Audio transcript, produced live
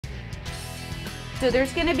So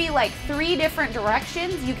there's going to be like 3 different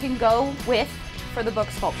directions you can go with for the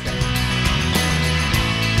book sculpture.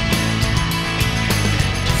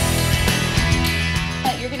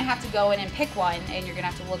 You're going to have to go in and pick one, and you're going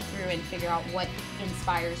to have to look through and figure out what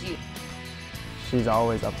inspires you. She's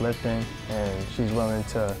always uplifting, and she's willing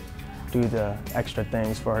to do the extra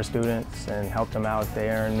things for her students and help them out if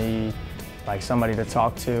they are in need, like somebody to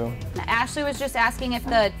talk to. Ashley was just asking if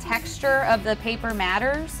the texture of the paper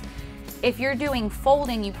matters. If you're doing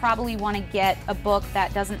folding, you probably want to get a book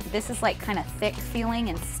that doesn't, this is like kind of thick feeling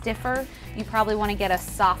and stiffer. You probably want to get a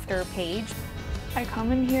softer page. I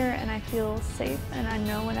come in here and I feel safe, and I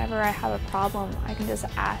know whenever I have a problem, I can just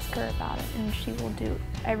ask her about it, and she will do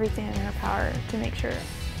everything in her power to make sure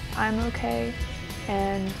I'm okay,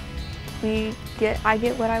 and I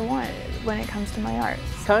get what I want when it comes to my art.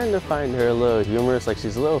 Kind of find her a little humorous, like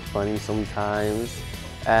she's a little funny sometimes,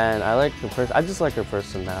 and I just like her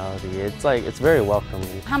personality. It's very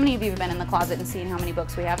welcoming. How many of you have been in the closet and seen how many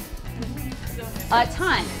books we have? A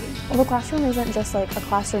ton. Well, the classroom isn't just like a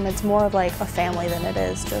classroom, it's more of like a family than it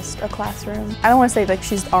is just a classroom. I don't want to say like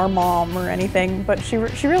she's our mom or anything, but she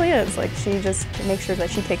really is. Like, she just makes sure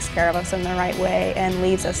that she takes care of us in the right way and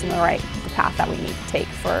leads us in the right path that we need to take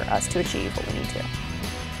for us to achieve what we need to.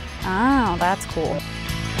 Oh, that's cool.